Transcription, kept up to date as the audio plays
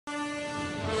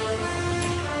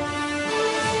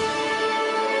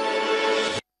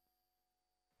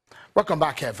Welcome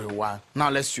back, everyone. Now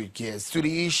let's switch gears to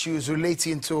the issues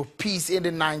relating to peace in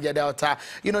the Niger Delta.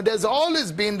 You know, there's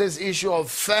always been this issue of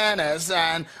fairness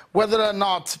and whether or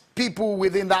not people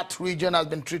within that region have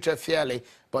been treated fairly.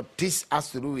 But this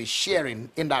has to do with sharing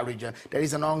in that region. There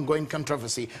is an ongoing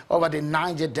controversy over the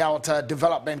Niger Delta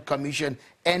Development Commission,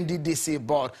 NDDC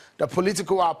board, the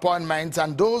political appointments,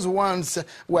 and those ones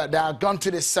where they are gone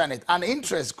to the Senate. An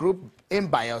interest group in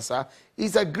Bayelsa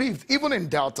is aggrieved, even in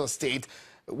Delta State.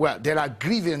 Well, there are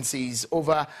grievances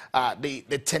over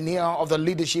the tenure of the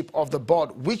leadership of the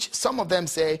board, which some of them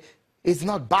say is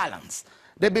not balanced.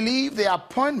 They believe the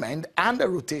appointment and the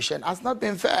rotation has not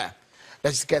been fair.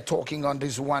 Let's get talking on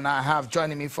this one. I have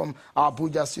joining me from our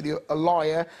Abuja studio a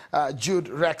lawyer, Jude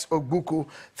Rex Ogbuku.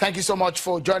 Thank you so much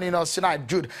for joining us tonight,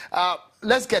 Jude.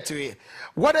 Let's get to it.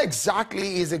 What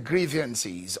exactly is the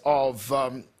grievances of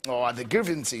some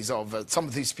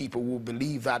of these people who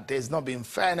believe that there's not been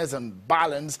fairness and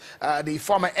balance? The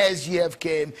former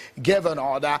SGF gave an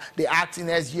order. The acting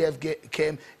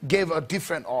SGF gave a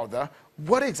different order.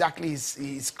 What exactly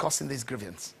is causing this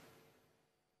grievance?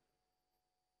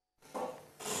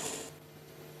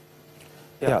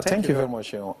 Yeah, thank you very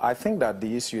much. I think that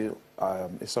the issue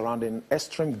is surrounding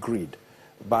extreme greed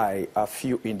by a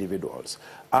few individuals.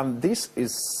 And this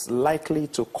is likely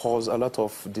to cause a lot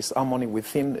of disharmony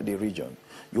within the region.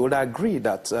 You would agree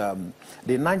that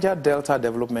the Niger Delta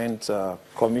Development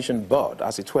Commission Board,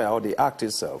 as it were, or the act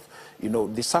itself, you know,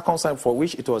 the circumstance for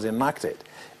which it was enacted,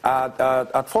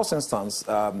 at first instance,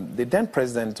 the then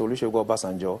President Olusegun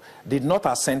Obasanjo did not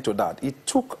assent to that. It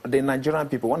took the Nigerian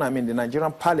people, when I mean the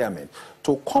Nigerian parliament,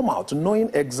 to come out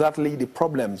knowing exactly the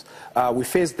problems we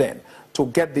faced then, to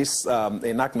get this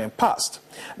enactment passed.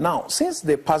 Now, since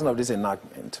the passing of this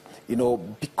enactment, you know,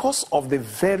 because of the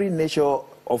very nature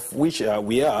of which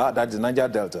we are, that is Niger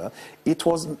Delta, it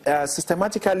was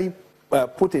systematically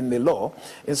put in the law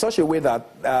in such a way that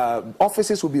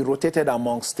offices will be rotated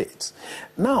among states.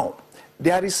 Now,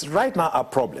 there is right now a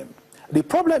problem. The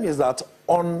problem is that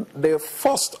on the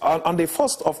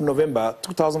 1st of November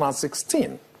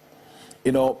 2016,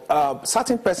 you know,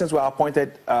 certain persons were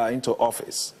appointed into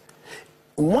office.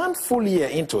 1 full year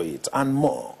into it and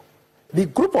more, the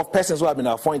group of persons who have been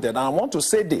appointed, and I want to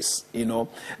say this, you know,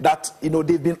 that, you know,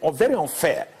 they've been very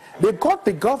unfair. They got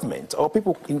the government or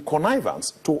people in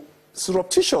connivance to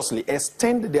surreptitiously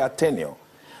extend their tenure.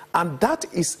 And that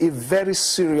is a very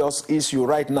serious issue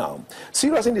right now.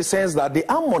 Serious in the sense that the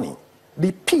harmony,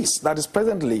 the peace that is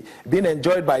presently being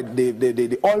enjoyed by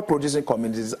the oil-producing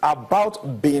communities is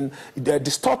about being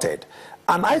distorted.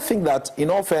 And I think that, in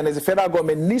all fairness, the federal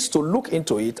government needs to look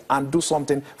into it and do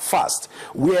something fast.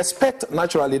 We expect,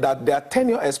 naturally, that their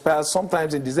tenure expires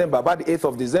sometimes in December, about the 8th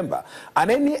of December.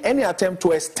 And any attempt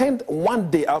to extend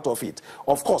 1 day out of it,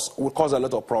 of course, will cause a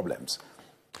lot of problems.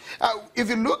 If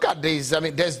you look at this, I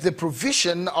mean, there's the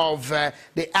provision of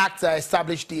the act that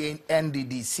established the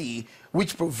NDDC,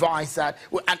 which provides that,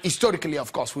 and historically,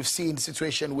 of course, we've seen a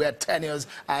situation where tenures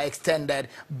are extended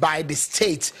by the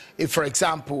state. If, for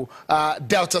example,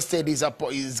 Delta State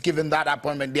is given that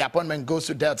appointment, the appointment goes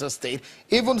to Delta State.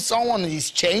 Even someone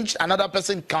is changed, another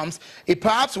person comes, it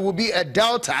perhaps will be a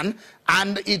Deltan,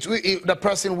 and the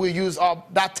person will use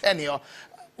that tenure.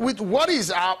 With what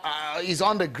is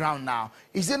on the ground now,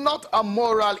 is it not a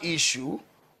moral issue,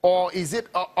 or is it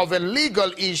of a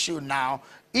legal issue now?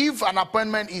 If an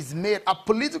appointment is made, a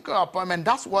political appointment,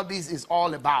 that's what this is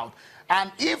all about.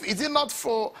 And is it not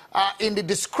for in the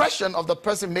discretion of the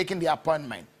person making the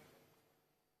appointment?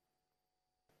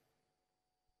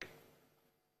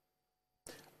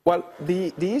 Well,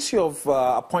 the issue of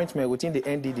appointment within the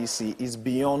NDDC is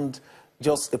beyond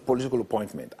just a political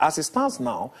appointment. As it stands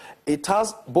now, it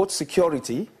has both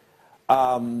security,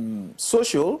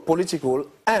 social, political,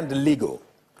 and legal.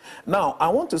 Now, I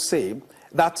want to say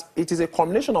that it is a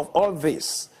combination of all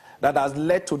this that has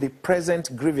led to the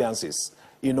present grievances,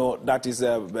 you know, that is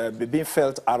being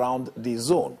felt around the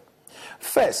zone.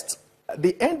 First,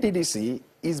 the NDDC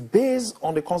is based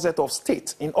on the concept of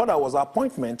state. In other words,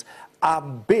 appointments are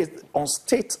based on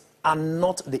state and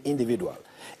not the individual.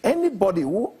 Anybody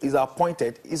who is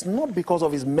appointed is not because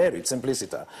of his merit,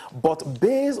 simpliciter, but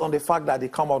based on the fact that they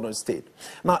come out of the state.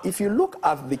 Now, if you look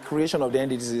at the creation of the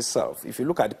NDDC itself, if you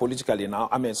look at it politically now,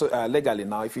 I mean, legally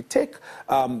now, if you take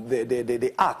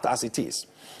the act as it is,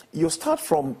 you start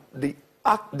from the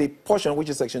act, the portion which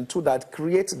is section 2 that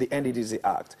creates the NDDC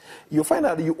Act. You find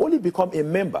out that you only become a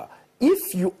member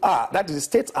if you are, that is, the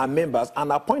states are members,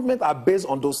 and appointments are based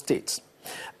on those states.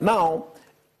 Now,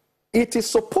 it is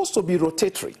supposed to be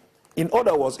rotatory. In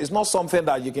other words, it's not something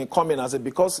that you can come in and say,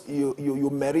 because you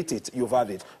merit it, you've had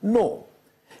it. No.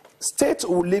 States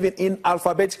will live in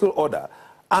alphabetical order.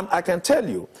 And I can tell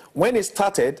you, when it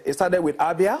started with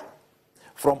Abia.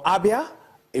 From Abia,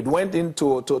 it went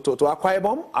into to Akwa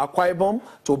Ibom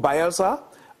to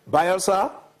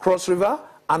Bayelsa, Cross River,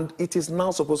 and it is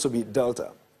now supposed to be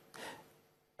Delta.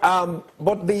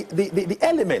 But the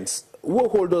elements who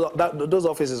hold those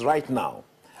offices right now,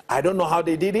 I don't know how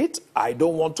they did it. I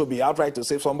don't want to be outright to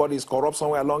say somebody is corrupt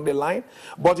somewhere along the line.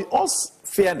 But in all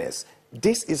fairness,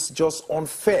 this is just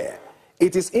unfair.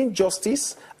 It is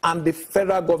injustice, and the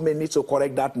federal government needs to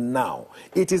correct that now.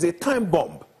 It is a time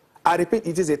bomb. I repeat,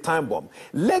 it is a time bomb.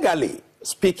 Legally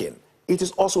speaking, it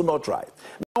is also not right.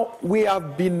 Now, we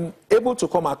have been able to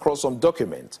come across some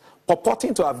documents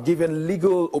purporting to have given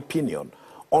legal opinion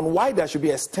on why there should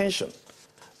be extension,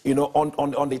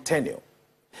 on the tenure.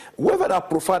 Whoever that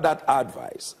prefer that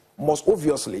advice must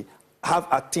obviously have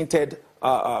a tainted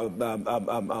or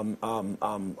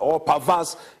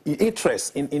perverse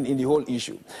interest in the whole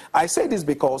issue. I say this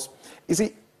because, you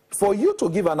see, for you to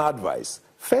give an advice,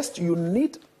 first you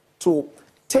need to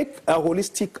take a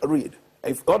holistic read.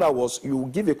 If otherwise, you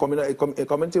give a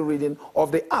community reading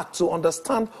of the act to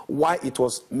understand why it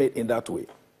was made in that way.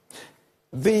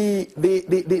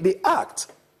 The act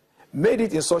made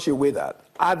it in such a way that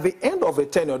at the end of a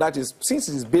tenure, that is, since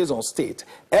it is based on state,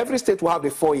 every state will have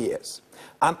the 4 years.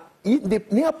 And in the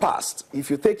near past, if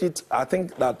you take it, I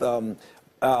think that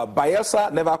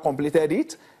Bayelsa never completed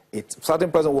it.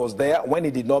 Certain person was there. When he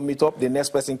did not meet up, the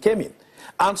next person came in.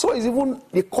 And so is even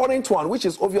the current one, which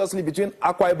is obviously between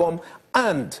Akwa Ibom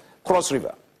and Cross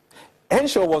River.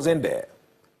 Henshaw was in there.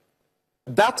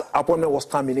 That appointment was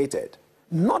terminated.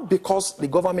 Not because the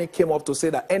government came up to say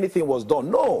that anything was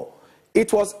done. No.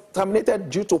 It was terminated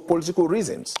due to political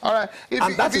reasons. All right.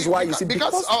 And that is why, you see,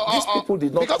 because these people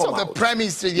did not come out. Because of the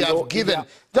premise that you have given.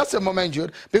 Just a moment,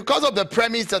 Jude. Because of the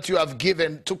premise that you have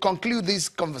given to conclude this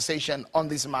conversation on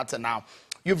this matter now,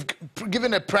 you've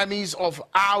given a premise of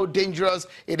how dangerous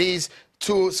it is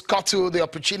to scuttle the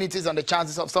opportunities and the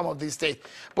chances of some of these states.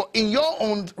 But in your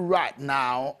own right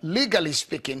now, legally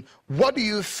speaking, what do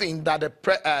you think that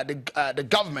the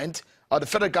government or the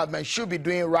federal government should be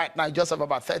doing right now? Just have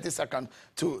about 30 seconds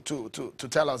to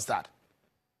tell us that.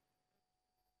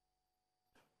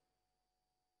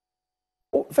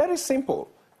 Oh, very simple.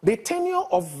 The tenure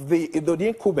of the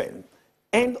Idodin Kuben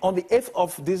ends on the 8th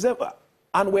of December.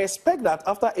 And we expect that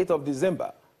after 8th of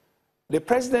December, the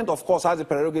president, of course, has the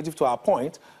prerogative to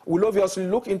appoint. Will obviously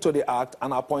look into the act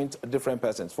and appoint different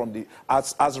persons from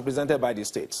as represented by the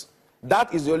states.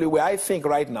 That is the only way I think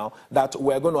right now that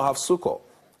we're going to have succor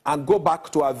and go back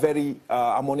to a very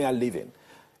harmonious living.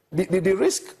 The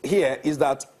risk here is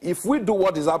that if we do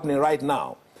what is happening right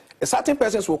now, certain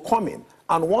persons will come in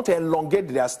and want to elongate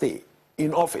their stay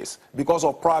in office because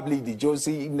of probably the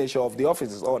juicy nature of the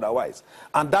offices or otherwise.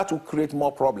 And that will create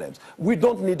more problems. We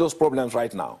don't need those problems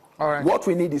right now. All right. What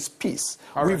we need is peace.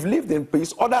 We've lived in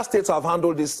peace. Other states have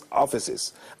handled these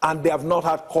offices, and they have not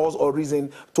had cause or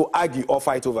reason to argue or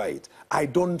fight over it. I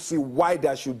don't see why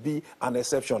there should be an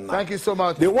exception now. Thank you so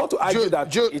much. They want to argue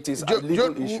that it is a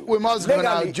legal issue. We must go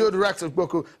now. Jude Rex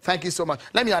Ogboku, thank you so much.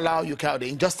 Let me allow you, Kaude,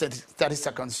 in just 30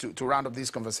 seconds to round up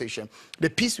this conversation. The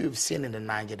peace we've seen in the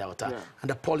Niger Delta and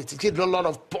the politics, there's a lot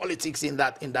of politics in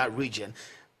that region.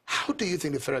 How do you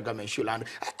think the federal government should handle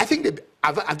it? I think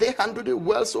have they handled it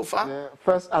well so far?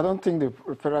 First, I don't think the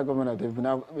federal government have been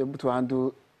able to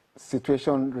handle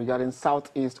situation regarding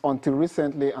Southeast until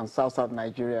recently and South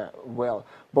Nigeria well.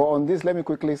 But on this, let me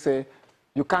quickly say,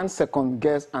 you can't second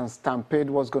guess and stampede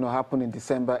what's going to happen in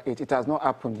December 8. It has not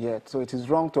happened yet. So it is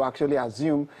wrong to actually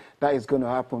assume that it's going to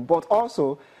happen. But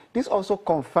also, this also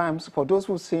confirms for those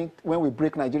who think when we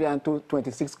break Nigeria into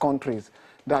 26 countries,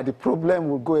 that the problem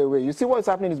will go away. You see what's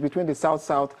happening is between the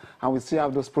South-South, and we still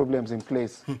have those problems in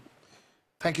place.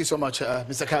 Thank you so much,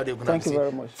 Mr. Kaude. Thank you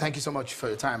very much. Thank you so much for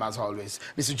your time, as always.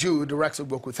 Mr. Jude Rex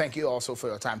Ogboku, thank you also for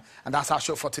your time. And that's our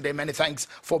show for today. Many thanks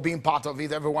for being part of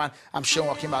it, everyone. I'm Sean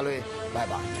Wakimbaloe.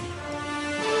 Bye-bye.